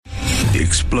The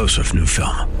explosive new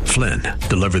film, Flynn,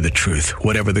 deliver the truth,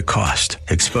 whatever the cost.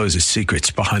 Exposes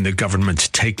secrets behind the government's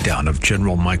takedown of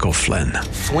General Michael Flynn.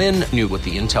 Flynn knew what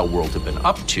the intel world had been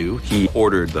up to. He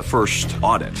ordered the first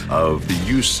audit of the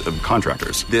use of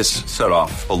contractors. This set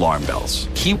off alarm bells.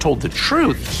 He told the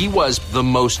truth. He was the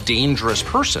most dangerous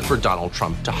person for Donald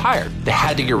Trump to hire. They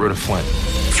had to get rid of Flynn.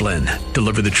 Flynn,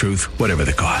 deliver the truth, whatever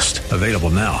the cost. Available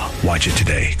now. Watch it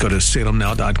today. Go to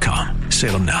salemnow.com.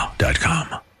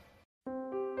 salemnow.com.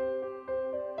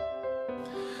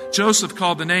 Joseph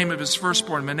called the name of his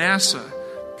firstborn Manasseh,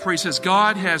 for he says,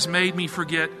 God has made me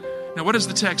forget. Now, what does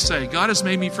the text say? God has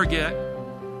made me forget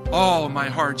all my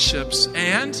hardships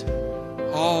and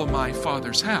all my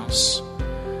father's house.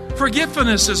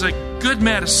 Forgetfulness is a good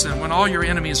medicine when all your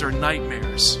enemies are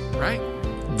nightmares, right?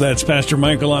 That's Pastor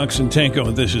Michael Oxentenko,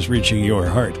 and this is Reaching Your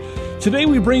Heart. Today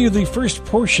we bring you the first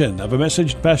portion of a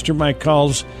message Pastor Mike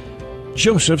calls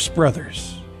Joseph's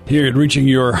Brothers. Here at Reaching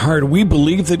Your Heart, we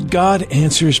believe that God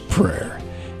answers prayer.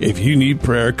 If you need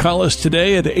prayer, call us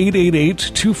today at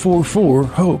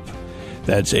 888-244-HOPE.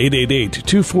 That's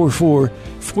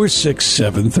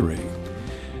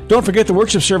 888-244-4673. Don't forget the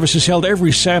worship service is held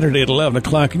every Saturday at 11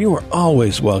 o'clock, and you are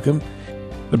always welcome.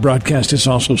 The broadcast is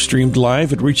also streamed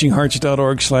live at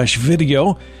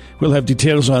reachinghearts.org/video. We'll have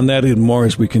details on that and more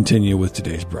as we continue with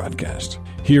today's broadcast.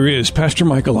 Here is Pastor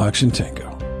Michael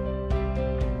Oxentenko.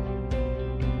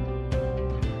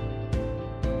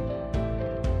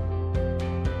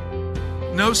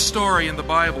 No story in the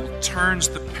Bible turns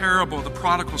the parable of the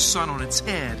prodigal son on its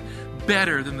head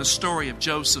better than the story of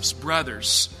Joseph's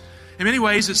brothers. In many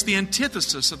ways, it's the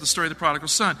antithesis of the story of the prodigal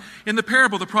son. In the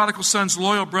parable, the prodigal son's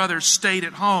loyal brothers stayed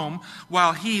at home,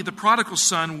 while he, the prodigal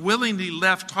son, willingly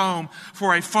left home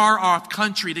for a far-off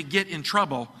country to get in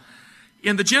trouble.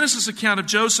 In the Genesis account of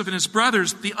Joseph and his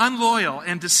brothers, the unloyal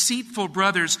and deceitful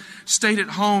brothers stayed at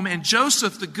home, and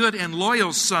Joseph, the good and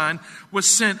loyal son, was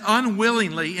sent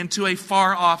unwillingly into a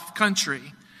far-off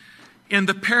country. In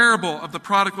the parable of the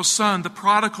prodigal son, the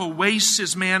prodigal wastes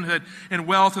his manhood and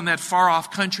wealth in that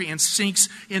far-off country and sinks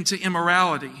into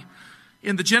immorality.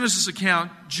 In the Genesis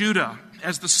account, Judah,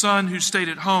 as the son who stayed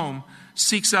at home,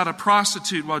 seeks out a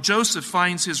prostitute, while Joseph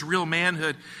finds his real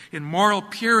manhood in moral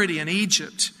purity in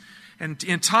Egypt. And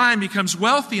in time becomes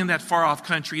wealthy in that far-off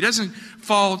country. He doesn't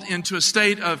fall into a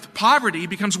state of poverty. He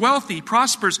becomes wealthy, he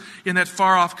prospers in that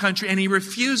far-off country, and he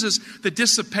refuses the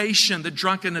dissipation, the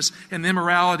drunkenness, and the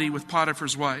immorality with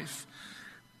Potiphar's wife.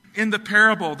 In the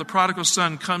parable, the prodigal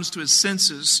son comes to his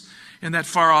senses in that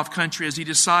far-off country as he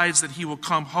decides that he will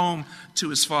come home to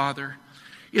his father.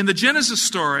 In the Genesis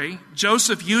story,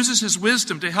 Joseph uses his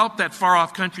wisdom to help that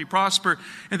far-off country prosper,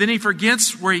 and then he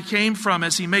forgets where he came from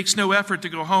as he makes no effort to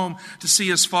go home to see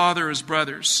his father or his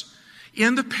brothers.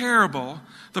 In the parable,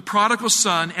 the prodigal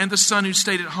son and the son who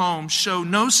stayed at home show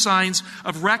no signs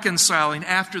of reconciling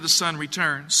after the son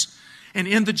returns. And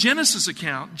in the Genesis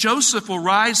account, Joseph will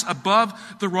rise above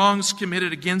the wrongs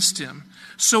committed against him,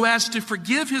 so as to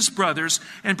forgive his brothers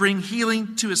and bring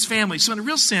healing to his family. So in a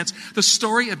real sense, the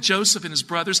story of Joseph and his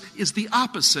brothers is the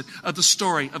opposite of the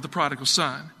story of the prodigal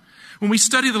son. When we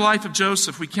study the life of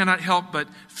Joseph, we cannot help but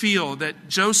feel that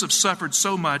Joseph suffered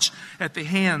so much at the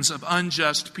hands of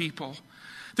unjust people.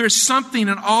 There's something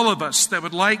in all of us that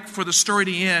would like for the story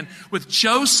to end with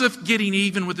Joseph getting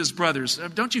even with his brothers.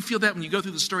 Don't you feel that when you go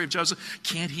through the story of Joseph?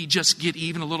 Can't he just get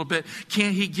even a little bit?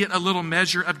 Can't he get a little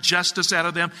measure of justice out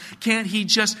of them? Can't he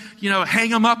just, hang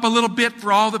them up a little bit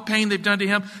for all the pain they've done to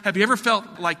him? Have you ever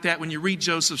felt like that when you read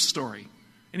Joseph's story?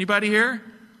 Anybody here?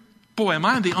 Boy, am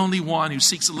I the only one who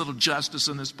seeks a little justice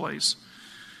in this place.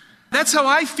 That's how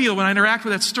I feel when I interact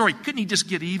with that story. Couldn't he just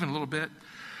get even a little bit?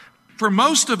 For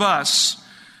most of us,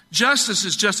 justice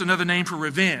is just another name for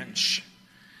revenge.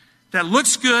 That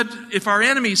looks good if our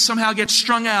enemies somehow get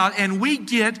strung out and we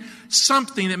get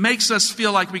something that makes us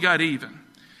feel like we got even.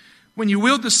 When you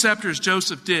wield the scepter as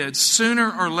Joseph did,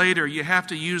 sooner or later you have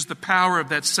to use the power of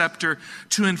that scepter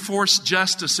to enforce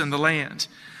justice in the land.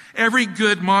 Every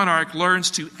good monarch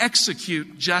learns to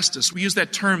execute justice. We use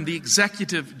that term, the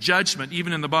executive judgment,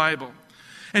 even in the Bible.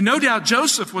 And no doubt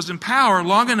Joseph was in power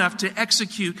long enough to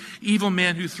execute evil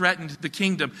men who threatened the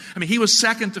kingdom. I mean, he was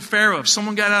second to Pharaoh. If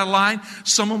someone got out of line,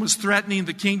 someone was threatening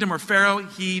the kingdom or Pharaoh,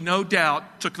 he no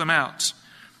doubt took them out.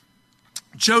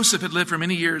 Joseph had lived for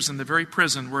many years in the very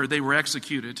prison where they were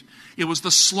executed. It was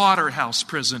the slaughterhouse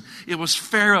prison. It was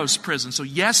Pharaoh's prison. So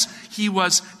yes, he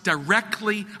was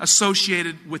directly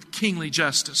associated with kingly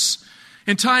justice.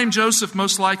 In time, Joseph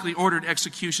most likely ordered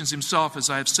executions himself, as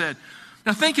I have said.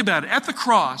 Now think about it. At the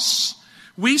cross,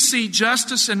 we see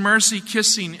justice and mercy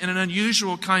kissing in an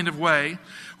unusual kind of way,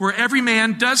 where every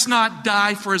man does not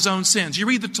die for his own sins. You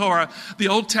read the Torah, the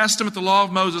Old Testament, the law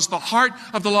of Moses. The heart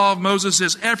of the law of Moses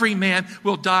is every man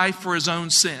will die for his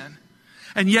own sin.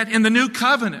 And yet in the New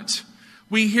Covenant,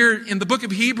 we hear in the book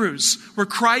of Hebrews where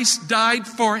Christ died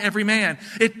for every man.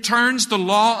 It turns the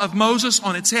law of Moses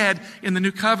on its head in the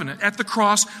New Covenant. At the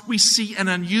cross, we see an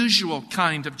unusual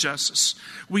kind of justice.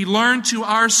 We learn to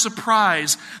our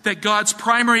surprise that God's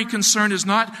primary concern is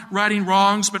not righting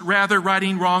wrongs, but rather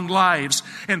righting wrong lives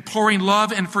and pouring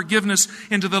love and forgiveness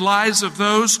into the lives of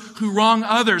those who wrong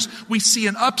others. We see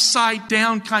an upside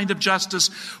down kind of justice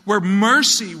where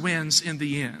mercy wins in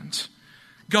the end.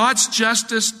 God's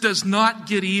justice does not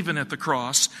get even at the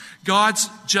cross. God's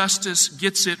justice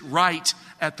gets it right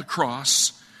at the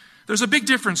cross. There's a big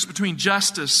difference between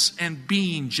justice and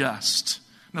being just.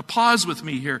 Now pause with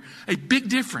me here. A big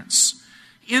difference.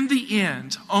 In the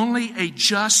end, only a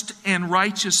just and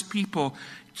righteous people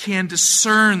can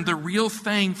discern the real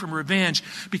thing from revenge,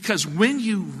 because when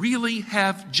you really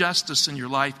have justice in your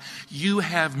life, you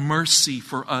have mercy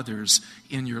for others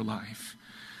in your life.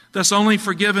 Thus, only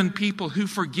forgiven people who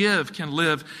forgive can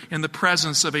live in the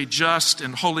presence of a just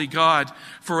and holy God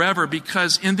forever,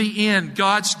 because in the end,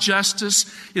 God's justice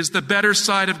is the better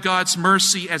side of God's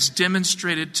mercy, as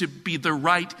demonstrated to be the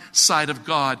right side of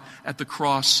God at the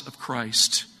cross of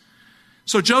Christ.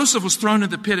 So Joseph was thrown in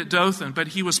the pit at Dothan, but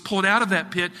he was pulled out of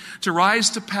that pit to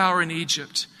rise to power in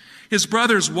Egypt. His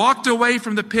brothers walked away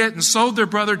from the pit and sold their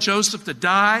brother Joseph to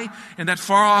die in that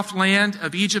far-off land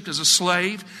of Egypt as a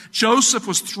slave. Joseph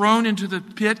was thrown into the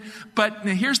pit, but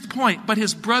now here's the point, but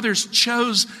his brothers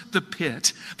chose the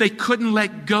pit. They couldn't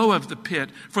let go of the pit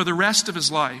for the rest of his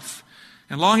life.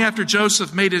 And long after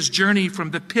Joseph made his journey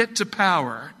from the pit to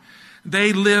power,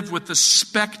 they lived with the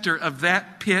specter of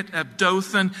that pit of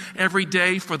Dothan every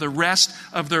day for the rest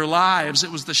of their lives.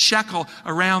 It was the shekel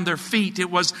around their feet.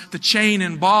 It was the chain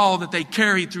and ball that they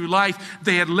carried through life.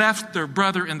 They had left their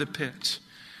brother in the pit.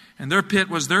 And their pit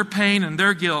was their pain and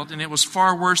their guilt, and it was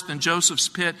far worse than Joseph's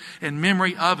pit in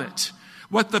memory of it.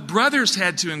 What the brothers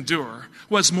had to endure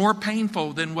was more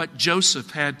painful than what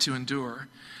Joseph had to endure.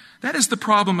 That is the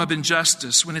problem of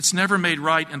injustice when it's never made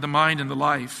right in the mind and the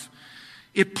life.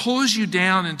 It pulls you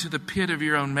down into the pit of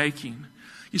your own making.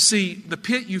 You see, the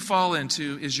pit you fall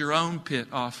into is your own pit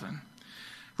often.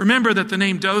 Remember that the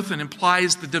name Dothan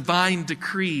implies the divine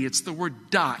decree. It's the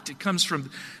word dot. It comes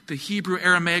from the Hebrew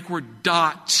Aramaic word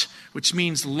dot, which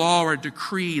means law or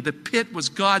decree. The pit was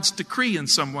God's decree in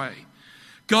some way.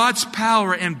 God's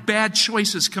power and bad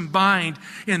choices combined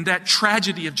in that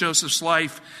tragedy of Joseph's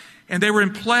life. And they were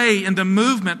in play in the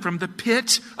movement from the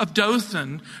pit of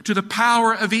Dothan to the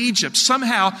power of Egypt.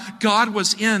 Somehow, God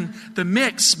was in the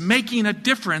mix, making a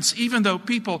difference, even though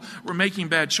people were making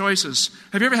bad choices.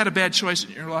 Have you ever had a bad choice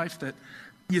in your life that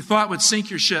you thought would sink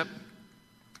your ship?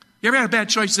 You ever had a bad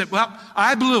choice that, well,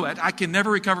 I blew it. I can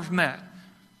never recover from that.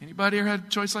 Anybody ever had a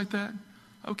choice like that?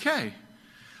 Okay.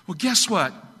 Well, guess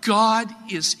what? God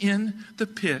is in the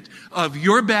pit of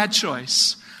your bad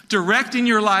choice, directing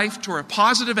your life toward a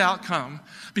positive outcome,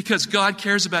 because God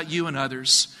cares about you and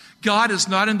others. God is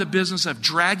not in the business of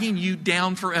dragging you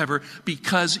down forever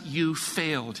because you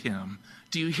failed Him.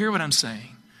 Do you hear what I'm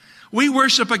saying? We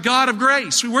worship a God of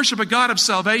grace. We worship a God of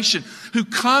salvation who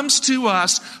comes to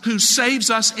us, who saves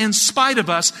us in spite of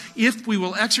us, if we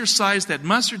will exercise that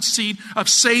mustard seed of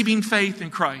saving faith in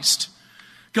Christ.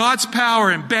 God's power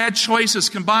and bad choices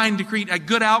combine to create a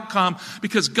good outcome,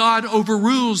 because God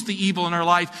overrules the evil in our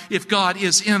life if God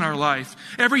is in our life.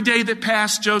 Every day that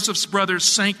passed, Joseph's brothers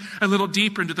sank a little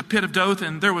deeper into the pit of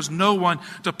Dothan. There was no one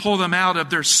to pull them out of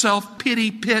their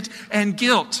self-pity pit and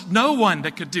guilt. No one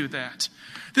that could do that.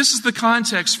 This is the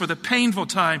context for the painful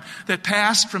time that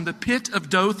passed from the pit of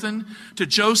Dothan to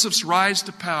Joseph's rise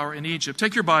to power in Egypt.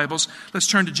 Take your Bibles. Let's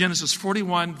turn to Genesis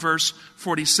 41, verse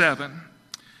 47.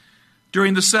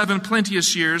 During the 7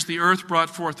 plenteous years, the earth brought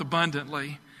forth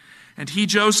abundantly. And he,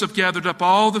 Joseph, gathered up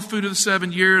all the food of the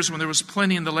 7 years when there was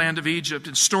plenty in the land of Egypt,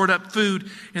 and stored up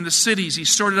food in the cities. He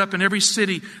stored up in every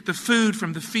city the food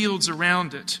from the fields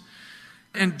around it.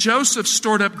 And Joseph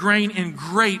stored up grain in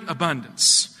great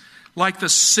abundance, like the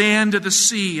sand of the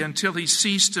sea, until he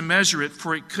ceased to measure it,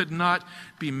 for it could not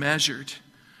be measured.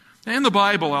 Now, in the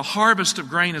Bible, a harvest of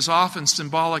grain is often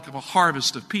symbolic of a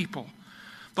harvest of people.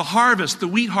 The harvest, the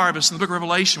wheat harvest in the book of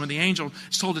Revelation, when the angel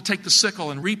is told to take the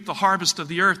sickle and reap the harvest of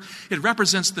the earth, it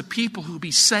represents the people who will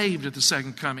be saved at the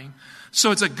second coming.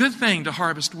 So it's a good thing to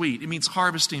harvest wheat. It means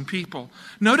harvesting people.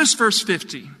 Notice verse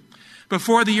 50.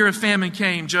 Before the year of famine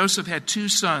came, Joseph had 2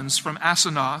 sons from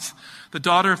Asenath, the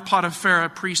daughter of Potiphar,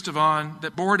 priest of On,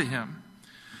 that bore to him.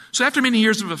 So after many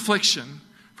years of affliction,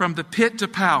 from the pit to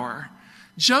power,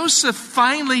 Joseph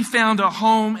finally found a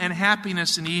home and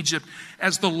happiness in Egypt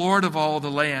as the Lord of all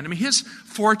the land. I mean, his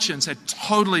fortunes had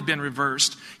totally been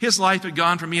reversed. His life had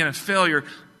gone from being a failure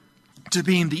to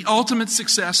being the ultimate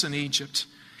success in Egypt.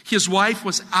 His wife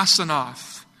was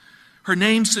Asenath. Her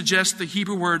name suggests the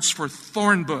Hebrew words for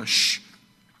thorn bush,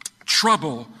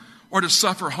 trouble, or to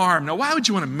suffer harm. Now, why would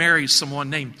you want to marry someone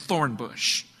named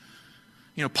Thornbush?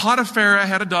 You know, Potiphar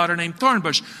had a daughter named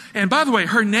Thornbush. And by the way,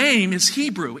 her name is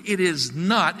Hebrew. It is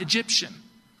not Egyptian.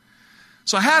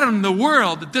 So how in the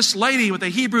world did this lady with a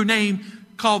Hebrew name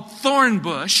called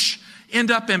Thornbush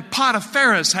end up in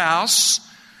Potiphar's house?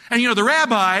 And you know, the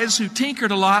rabbis who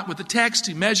tinkered a lot with the text,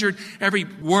 who measured every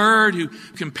word, who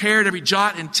compared every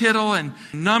jot and tittle and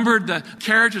numbered the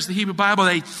characters of the Hebrew Bible,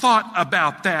 they thought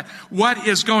about that. What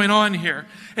is going on here?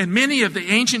 And many of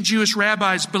the ancient Jewish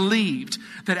rabbis believed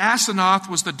that Asenath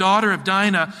was the daughter of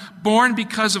Dinah, born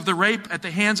because of the rape at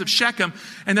the hands of Shechem,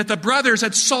 and that the brothers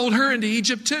had sold her into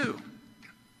Egypt too.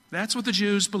 That's what the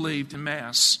Jews believed in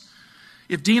mass.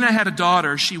 If Dinah had a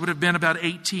daughter, she would have been about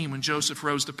 18 when Joseph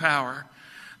rose to power.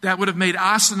 That would have made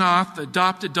Asenath the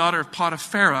adopted daughter of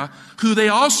Potiphar, who they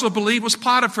also believed was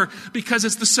Potiphar because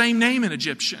it's the same name in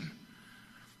Egyptian.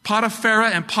 Potiphar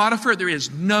and Potiphar, there is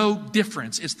no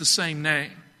difference. It's the same name.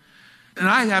 And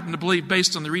I happen to believe,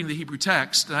 based on the reading of the Hebrew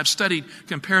text, and I've studied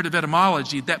comparative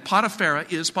etymology, that Potiphar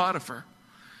is Potiphar.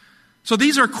 So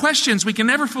these are questions we can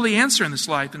never fully answer in this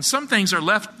life, and some things are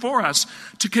left for us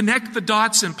to connect the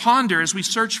dots and ponder as we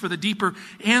search for the deeper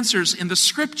answers in the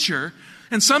Scripture.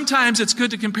 And sometimes it's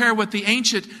good to compare what the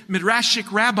ancient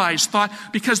Midrashic rabbis thought,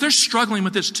 because they're struggling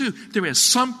with this too. There is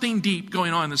something deep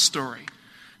going on in this story.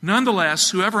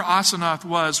 Nonetheless, whoever Asenath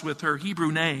was with her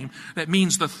Hebrew name, that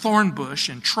means the thorn bush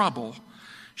and trouble,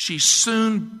 she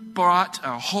soon brought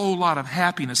a whole lot of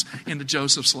happiness into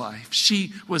Joseph's life.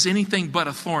 She was anything but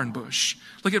a thorn bush.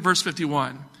 Look at verse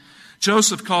 51.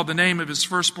 Joseph called the name of his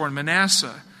firstborn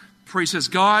Manasseh, for he says,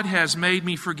 God has made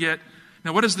me forget.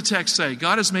 Now, what does the text say?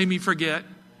 God has made me forget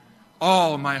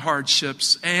all my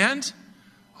hardships and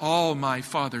all my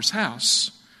father's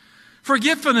house.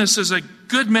 Forgetfulness is a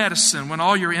good medicine when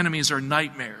all your enemies are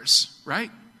nightmares, right?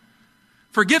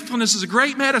 Forgetfulness is a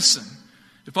great medicine.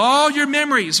 If all your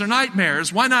memories are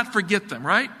nightmares, why not forget them,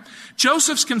 right?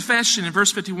 Joseph's confession in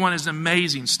verse 51 is an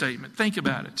amazing statement. Think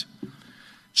about it.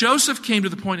 Joseph came to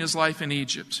the point in his life in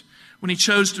Egypt when he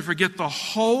chose to forget the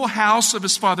whole house of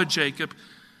his father Jacob.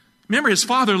 Remember, his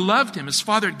father loved him. His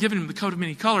father had given him the coat of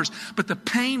many colors. But the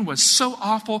pain was so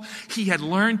awful, he had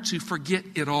learned to forget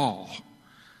it all.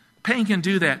 Pain can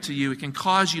do that to you. It can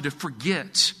cause you to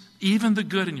forget even the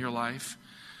good in your life.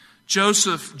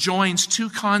 Joseph joins two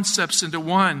concepts into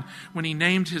one when he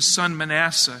named his son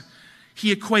Manasseh.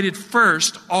 He equated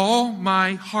first all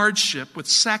my hardship with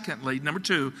secondly, number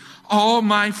two, all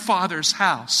my father's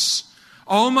house.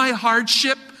 All my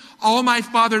hardship, all my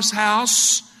father's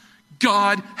house,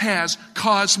 God has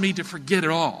caused me to forget it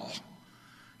all.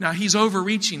 Now, he's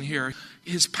overreaching here.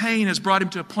 His pain has brought him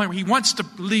to a point where he wants to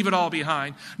leave it all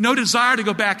behind. No desire to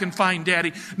go back and find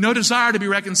daddy. No desire to be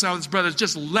reconciled with his brothers.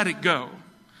 Just let it go.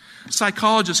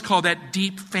 Psychologists call that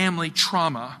deep family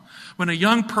trauma. When a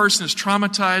young person is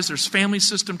traumatized, there's family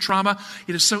system trauma,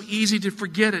 it is so easy to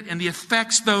forget it. And the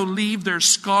effects, though, leave their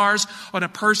scars on a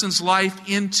person's life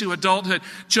into adulthood.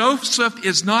 Joseph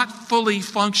is not fully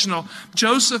functional.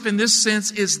 Joseph, in this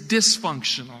sense, is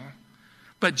dysfunctional.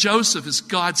 But Joseph is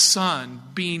God's son,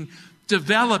 being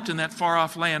developed in that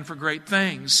far-off land for great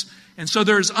things. And so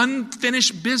there is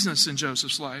unfinished business in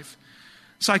Joseph's life.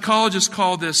 Psychologists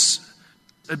call this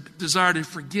a desire to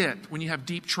forget. When you have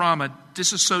deep trauma,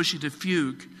 dissociative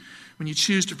fugue. When you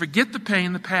choose to forget the pain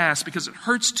in the past because it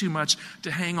hurts too much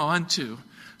to hang on to.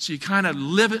 So you kind of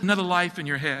live another life in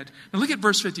your head. Now look at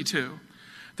verse 52.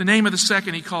 The name of the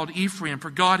second he called Ephraim, for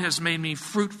God has made me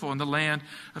fruitful in the land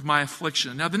of my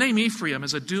affliction. Now the name Ephraim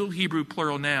is a dual Hebrew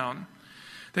plural noun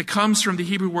that comes from the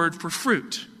Hebrew word for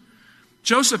fruit.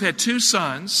 Joseph had two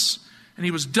sons, and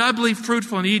he was doubly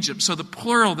fruitful in Egypt. So the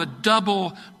plural, the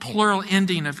double plural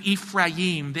ending of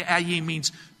Ephraim, the ayim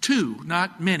means two,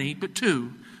 not many, but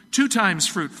two. 2 times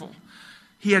fruitful.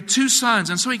 He had 2 sons,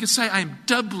 and so he could say, I am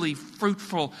doubly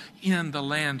fruitful in the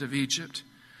land of Egypt.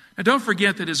 Now don't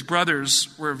forget that his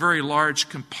brothers were a very large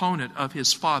component of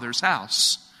his father's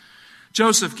house.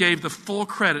 Joseph gave the full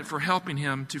credit for helping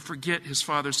him to forget his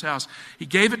father's house. He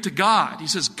gave it to God. He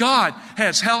says, God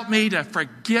has helped me to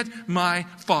forget my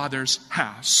father's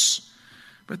house.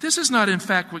 But this is not in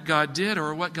fact what God did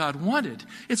or what God wanted.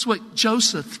 It's what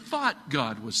Joseph thought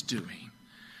God was doing.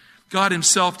 God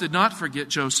himself did not forget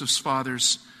Joseph's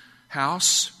father's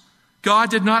house.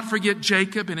 God did not forget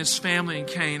Jacob and his family in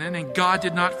Canaan, and God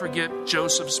did not forget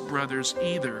Joseph's brothers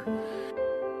either.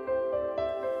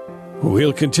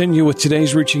 We'll continue with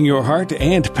today's Reaching Your Heart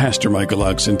and Pastor Michael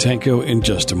Oxentenko in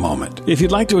just a moment. If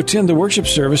you'd like to attend the worship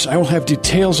service, I will have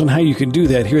details on how you can do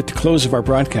that here at the close of our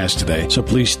broadcast today, so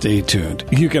please stay tuned.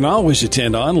 You can always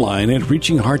attend online at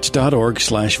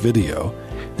reachinghearts.org/video.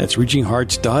 That's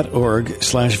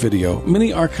reachinghearts.org/video. Many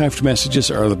archived messages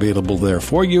are available there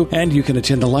for you, and you can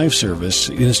attend a live service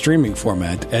in a streaming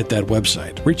format at that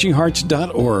website,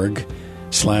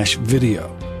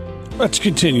 reachinghearts.org/video. Let's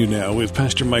continue now with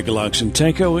Pastor Michael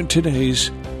Oxentenko in today's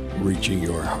Reaching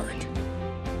Your Heart.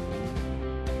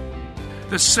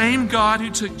 The same God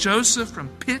who took Joseph from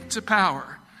pit to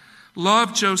power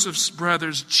loved Joseph's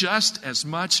brothers just as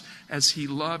much as he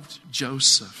loved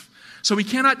Joseph. So we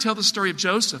cannot tell the story of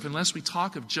Joseph unless we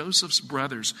talk of Joseph's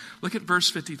brothers. Look at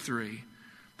verse 53.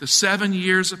 The 7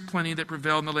 years of plenty that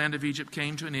prevailed in the land of Egypt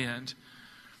came to an end.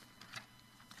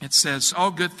 It says, all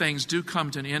good things do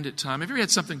come to an end at time. Have you ever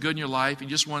had something good in your life and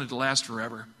you just wanted it to last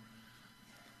forever?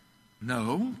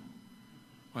 No?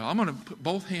 Well, I'm going to put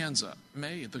both hands up.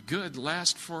 May the good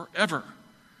last forever.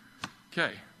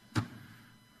 Okay.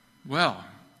 Well,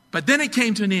 but then it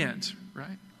came to an end, right?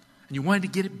 And you wanted to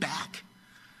get it back.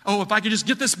 Oh, if I could just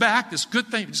get this back, this good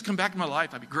thing, just come back to my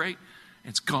life, that'd be great. And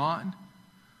it's gone.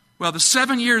 Well, the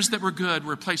 7 years that were good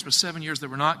were replaced with 7 years that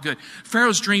were not good.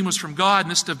 Pharaoh's dream was from God, and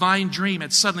this divine dream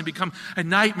had suddenly become a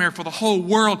nightmare for the whole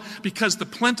world because the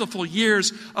plentiful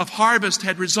years of harvest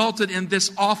had resulted in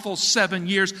this awful 7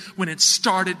 years when it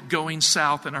started going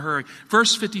south in a hurry.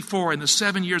 Verse 54, and the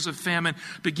 7 years of famine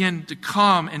began to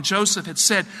come, and Joseph had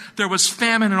said, there was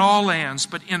famine in all lands,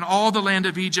 but in all the land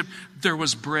of Egypt there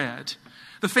was bread.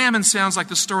 The famine sounds like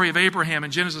the story of Abraham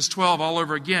in Genesis 12 all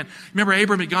over again. Remember,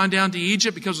 Abraham had gone down to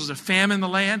Egypt because there was a famine in the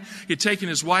land. He had taken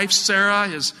his wife Sarah,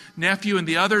 his nephew, and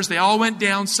the others. They all went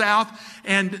down south,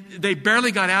 and they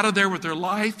barely got out of there with their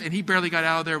life, and he barely got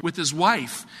out of there with his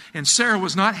wife. And Sarah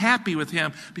was not happy with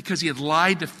him because he had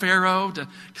lied to Pharaoh to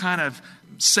kind of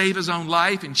save his own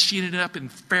life, and she ended up in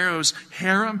Pharaoh's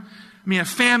harem. I mean, a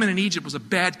famine in Egypt was a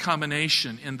bad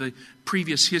combination in the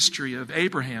previous history of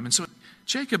Abraham. And so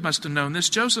Jacob must have known this.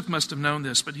 Joseph must have known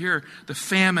this. But here, the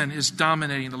famine is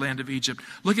dominating the land of Egypt.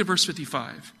 Look at verse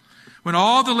 55. When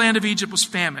all the land of Egypt was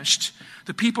famished,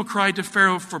 the people cried to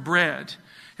Pharaoh for bread.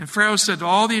 And Pharaoh said to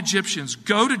all the Egyptians,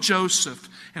 go to Joseph,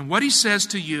 and what he says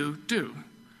to you, do.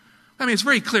 I mean, it's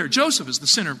very clear. Joseph is the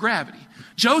center of gravity.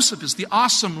 Joseph is the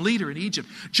awesome leader in Egypt.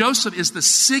 Joseph is the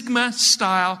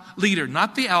Sigma-style leader,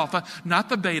 not the Alpha, not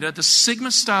the Beta, the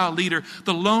Sigma-style leader,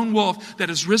 the lone wolf that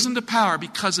has risen to power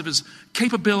because of his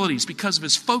capabilities, because of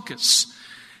his focus.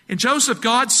 In Joseph,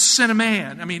 God sent a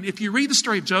man. I mean, if you read the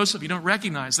story of Joseph, you don't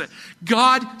recognize that.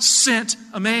 God sent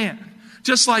a man.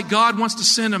 Just like God wants to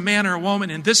send a man or a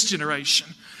woman in this generation.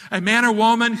 A man or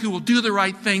woman who will do the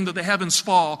right thing though the heavens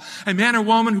fall. A man or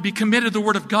woman who will be committed to the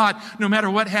Word of God no matter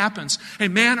what happens. A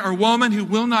man or woman who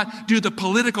will not do the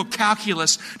political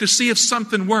calculus to see if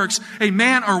something works. A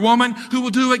man or woman who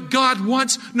will do what God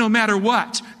wants no matter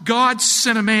what. God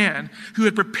sent a man who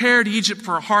had prepared Egypt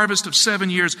for a harvest of 7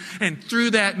 years, and through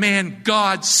that man,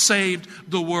 God saved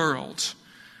the world.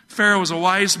 Pharaoh was a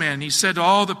wise man. He said to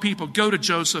all the people, go to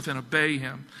Joseph and obey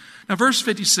him. Now, verse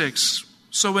 56,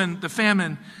 so when the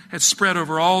famine had spread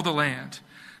over all the land,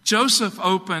 Joseph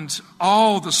opened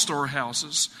all the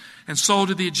storehouses and sold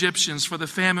to the Egyptians, for the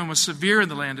famine was severe in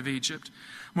the land of Egypt.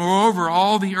 Moreover,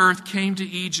 all the earth came to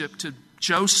Egypt to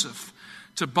Joseph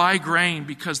to buy grain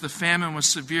because the famine was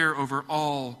severe over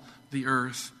all the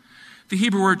earth. The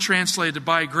Hebrew word translated to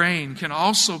buy grain can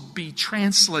also be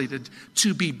translated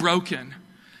to be broken.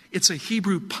 It's a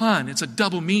Hebrew pun. It's a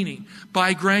double meaning.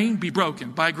 Buy grain, be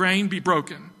broken. Buy grain, be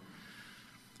broken.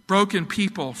 Broken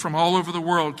people from all over the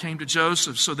world came to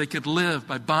Joseph so they could live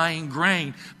by buying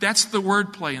grain. That's the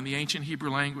wordplay in the ancient Hebrew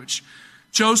language.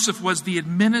 Joseph was the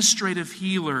administrative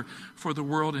healer for the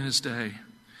world in his day.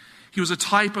 He was a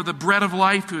type of the bread of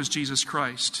life who is Jesus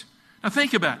Christ. Now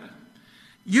think about it.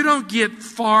 You don't get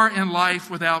far in life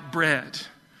without bread.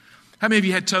 How many of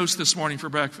you had toast this morning for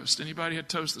breakfast? Anybody had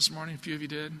toast this morning? A few of you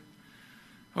did.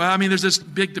 Well, I mean, there's this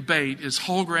big debate. Is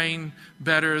whole grain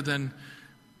better than,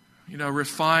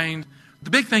 refined?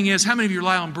 The big thing is, how many of you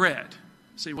rely on bread?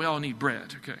 See, we all need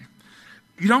bread, okay.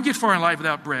 You don't get far in life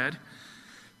without bread.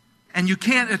 And you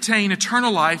can't attain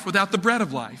eternal life without the bread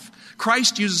of life.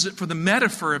 Christ uses it for the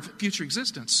metaphor of future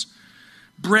existence.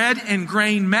 Bread and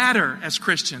grain matter as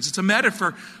Christians. It's a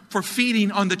metaphor for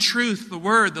feeding on the truth, the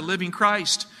Word, the living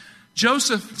Christ.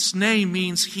 Joseph's name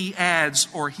means he adds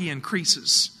or he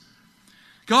increases.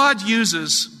 God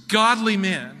uses godly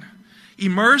men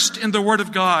immersed in the Word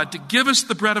of God to give us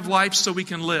the bread of life so we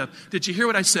can live. Did you hear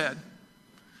what I said?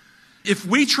 If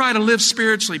we try to live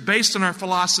spiritually based on our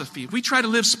philosophy, if we try to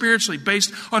live spiritually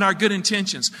based on our good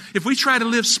intentions, if we try to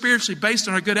live spiritually based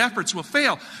on our good efforts, we'll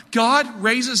fail. God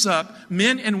raises up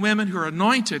men and women who are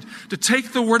anointed to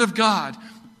take the Word of God,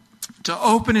 to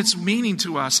open its meaning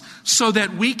to us so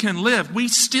that we can live. We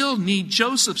still need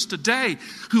Josephs today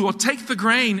who will take the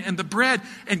grain and the bread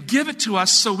and give it to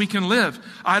us so we can live.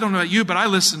 I don't know about you, but I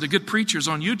listen to good preachers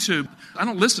on YouTube. I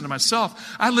don't listen to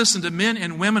myself. I listen to men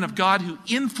and women of God who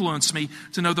influence me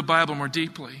to know the Bible more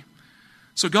deeply.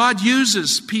 So God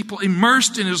uses people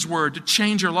immersed in His Word to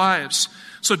change our lives.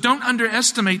 So don't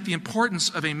underestimate the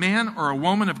importance of a man or a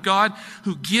woman of God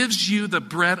who gives you the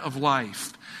bread of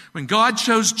life. When God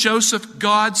chose Joseph,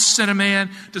 God sent a man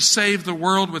to save the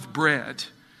world with bread.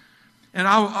 And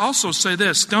I'll also say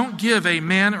this, don't give a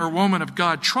man or woman of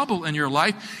God trouble in your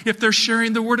life if they're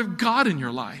sharing the Word of God in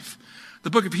your life. The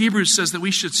book of Hebrews says that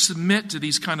we should submit to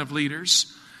these kind of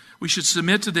leaders. We should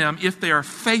submit to them if they are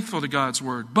faithful to God's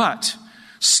Word. But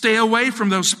stay away from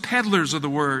those peddlers of the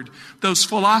Word, those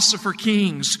philosopher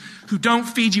kings who don't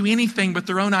feed you anything but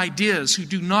their own ideas, who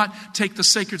do not take the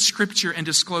sacred Scripture and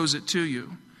disclose it to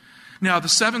you. Now, the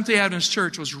Seventh-day Adventist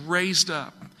Church was raised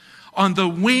up on the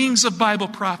wings of Bible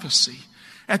prophecy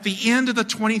at the end of the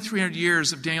 2,300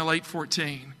 years of Daniel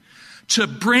 8:14 to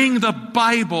bring the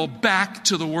Bible back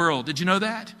to the world. Did you know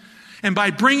that? And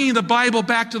by bringing the Bible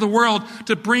back to the world,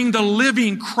 to bring the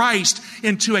living Christ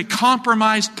into a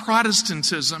compromised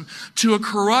Protestantism, to a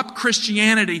corrupt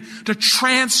Christianity, to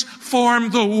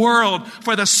transform the world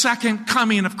for the second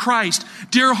coming of Christ.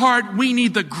 Dear heart, we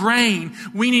need the grain.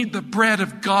 We need the bread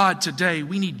of God today.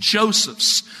 We need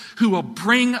Josephs who will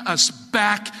bring us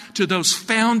back to those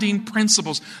founding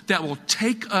principles that will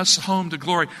take us home to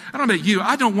glory. I don't know about you.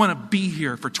 I don't want to be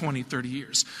here for 20, 30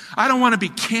 years. I don't want to be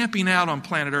camping out on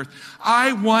planet Earth.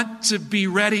 I want to be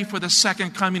ready for the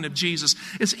second coming of Jesus.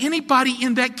 Is anybody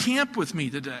in that camp with me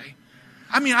today?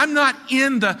 I mean, I'm not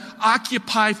in the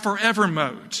occupy forever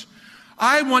mode.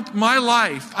 I want my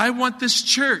life. I want this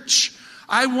church.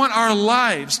 I want our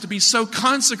lives to be so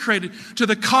consecrated to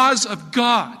the cause of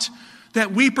God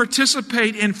that we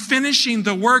participate in finishing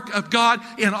the work of God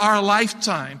in our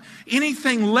lifetime.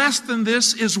 Anything less than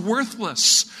this is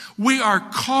worthless. We are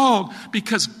called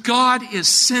because God is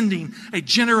sending a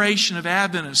generation of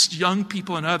Adventists, young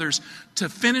people and others, to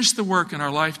finish the work in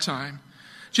our lifetime.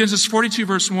 Genesis 42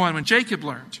 verse 1, when Jacob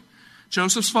learned,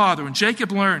 Joseph's father, when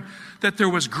Jacob learned that there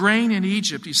was grain in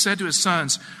Egypt, he said to his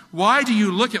sons, "Why do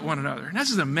you look at one another?" And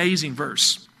that's an amazing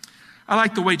verse. I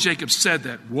like the way Jacob said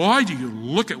that. Why do you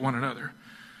look at one another?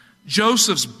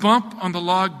 Joseph's bump on the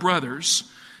log brothers,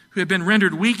 who had been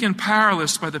rendered weak and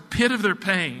powerless by the pit of their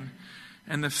pain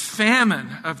and the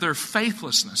famine of their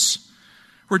faithlessness,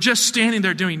 were just standing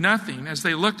there doing nothing as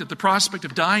they looked at the prospect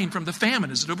of dying from the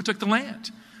famine as it overtook the land.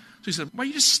 So he said, why are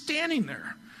you just standing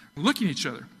there looking at each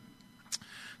other?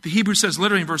 The Hebrew says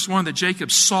literally in verse 1 that Jacob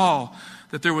saw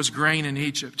that there was grain in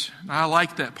Egypt. And I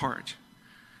like that part.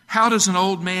 How does an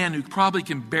old man who probably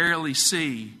can barely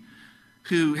see,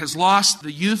 who has lost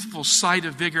the youthful sight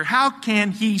of vigor, how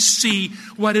can he see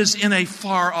what is in a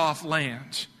far-off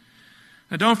land?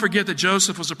 Now, don't forget that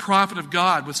Joseph was a prophet of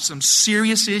God with some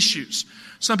serious issues.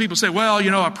 Some people say, well,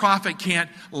 a prophet can't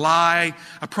lie.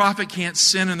 A prophet can't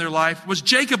sin in their life. Was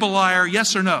Jacob a liar?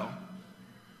 Yes or no?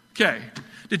 Okay.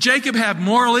 Did Jacob have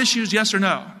moral issues? Yes or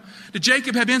no? Did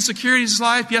Jacob have insecurities in his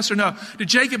life? Yes or no? Did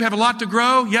Jacob have a lot to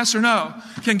grow? Yes or no?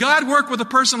 Can God work with a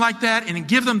person like that and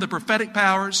give them the prophetic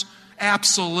powers?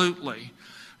 Absolutely.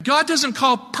 God doesn't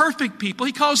call perfect people.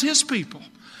 He calls His people.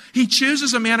 He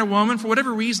chooses a man or woman for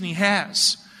whatever reason He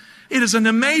has. It is an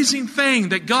amazing thing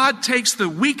that God takes the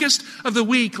weakest of the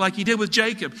weak, like He did with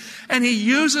Jacob, and He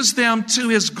uses them to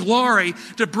His glory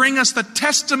to bring us the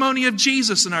testimony of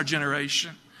Jesus in our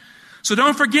generation. So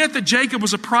don't forget that Jacob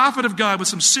was a prophet of God with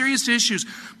some serious issues,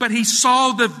 but he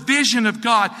saw the vision of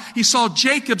God. He saw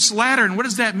Jacob's ladder. And what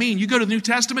does that mean? You go to the New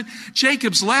Testament,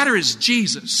 Jacob's ladder is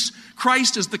Jesus.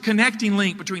 Christ is the connecting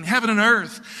link between heaven and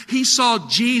earth. He saw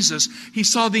Jesus. He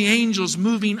saw the angels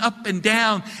moving up and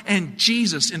down and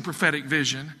Jesus in prophetic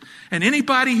vision. And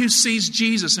anybody who sees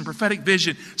Jesus in prophetic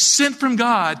vision sent from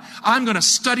God, I'm going to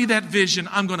study that vision.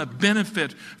 I'm going to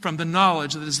benefit from the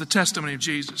knowledge that is the testimony of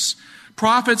Jesus.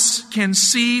 Prophets can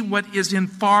see what is in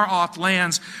far-off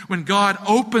lands when God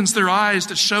opens their eyes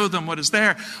to show them what is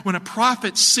there. When a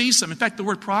prophet sees them, in fact, the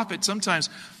word prophet, sometimes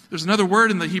there's another word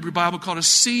in the Hebrew Bible called a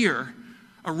seer,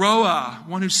 a roah,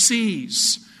 one who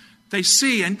sees. They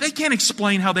see, and they can't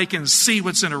explain how they can see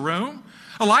what's in a room.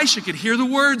 Elisha could hear the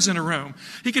words in a room.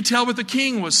 He could tell what the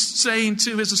king was saying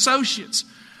to his associates.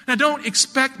 Now, don't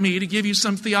expect me to give you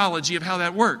some theology of how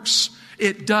that works.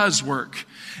 It does work.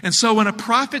 And so when a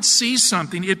prophet sees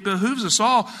something, it behooves us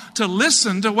all to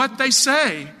listen to what they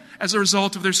say as a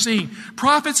result of their seeing.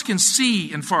 Prophets can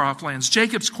see in far-off lands.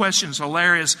 Jacob's question is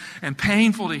hilarious and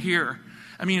painful to hear.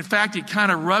 I mean, in fact, it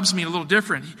kind of rubs me a little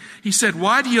different. He said,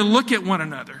 why do you look at one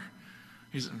another?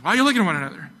 He said, why are you looking at one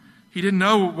another? He didn't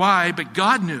know why, but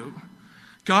God knew.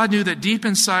 God knew that deep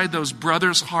inside those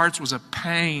brothers' hearts was a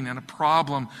pain and a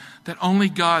problem that only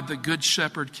God, the Good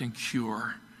Shepherd, can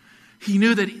cure. He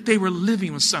knew that they were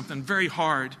living with something very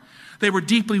hard. They were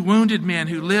deeply wounded men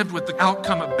who lived with the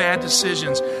outcome of bad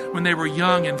decisions when they were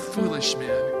young and foolish men.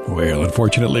 Well,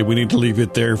 unfortunately, we need to leave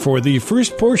it there for the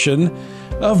first portion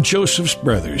of Joseph's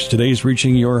Brothers. Today's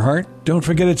Reaching Your Heart. Don't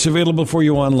forget it's available for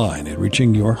you online at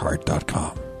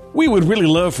reachingyourheart.com. We would really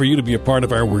love for you to be a part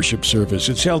of our worship service.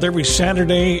 It's held every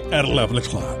Saturday at 11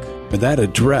 o'clock. That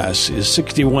address is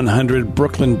 6100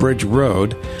 Brooklyn Bridge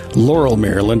Road, Laurel,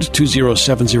 Maryland,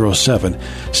 20707.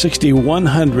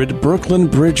 6100 Brooklyn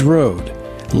Bridge Road,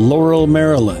 Laurel,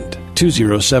 Maryland,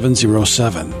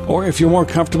 20707. Or if you're more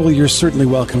comfortable, you're certainly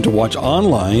welcome to watch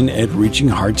online at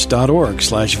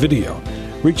reachinghearts.org/video.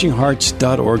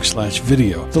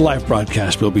 reachinghearts.org/video. The live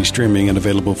broadcast will be streaming and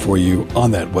available for you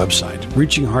on that website,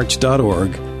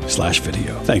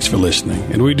 reachinghearts.org/video. Thanks for listening,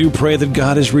 and we do pray that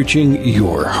God is reaching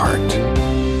your heart.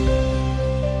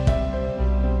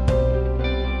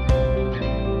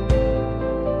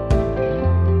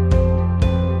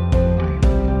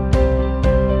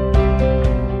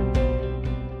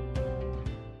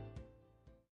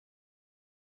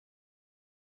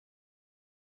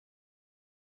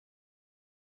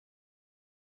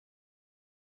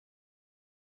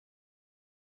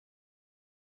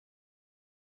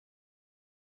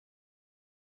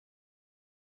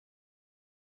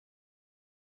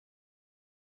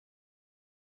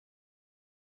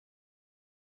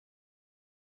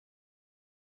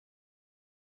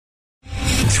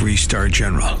 Three-star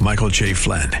General Michael J.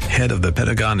 Flynn, head of the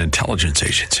Pentagon Intelligence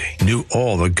Agency, knew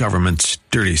all the government's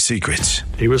dirty secrets.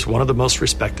 He was one of the most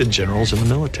respected generals in the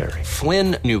military.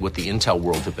 Flynn knew what the intel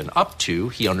world had been up to.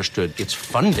 He understood its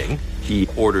funding. He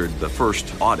ordered the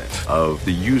first audit of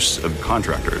the use of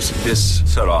contractors. This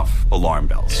set off alarm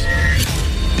bells.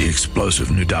 The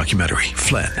explosive new documentary,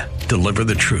 Flynn, Deliver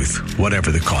the Truth, Whatever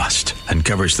the Cost,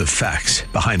 uncovers the facts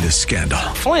behind this scandal.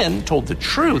 Flynn told the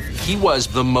truth. He was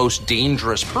the most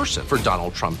dangerous person for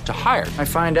Donald Trump to hire. I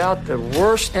find out the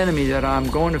worst enemy that I'm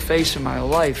going to face in my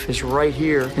life is right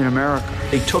here in America.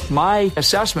 They took my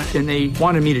assessment and they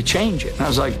wanted me to change it. And I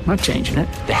was like, I'm not changing it.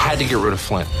 They had to get rid of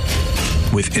Flynn.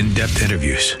 With in-depth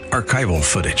interviews, archival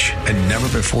footage, and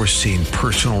never-before-seen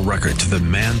personal records of the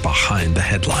man behind the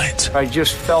headlines. I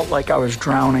just felt like I was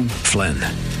drowning. Flynn,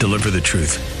 Deliver the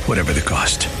Truth, Whatever the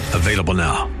Cost. Available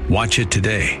now. Watch it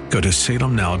today. Go to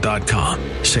salemnow.com.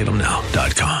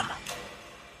 salemnow.com.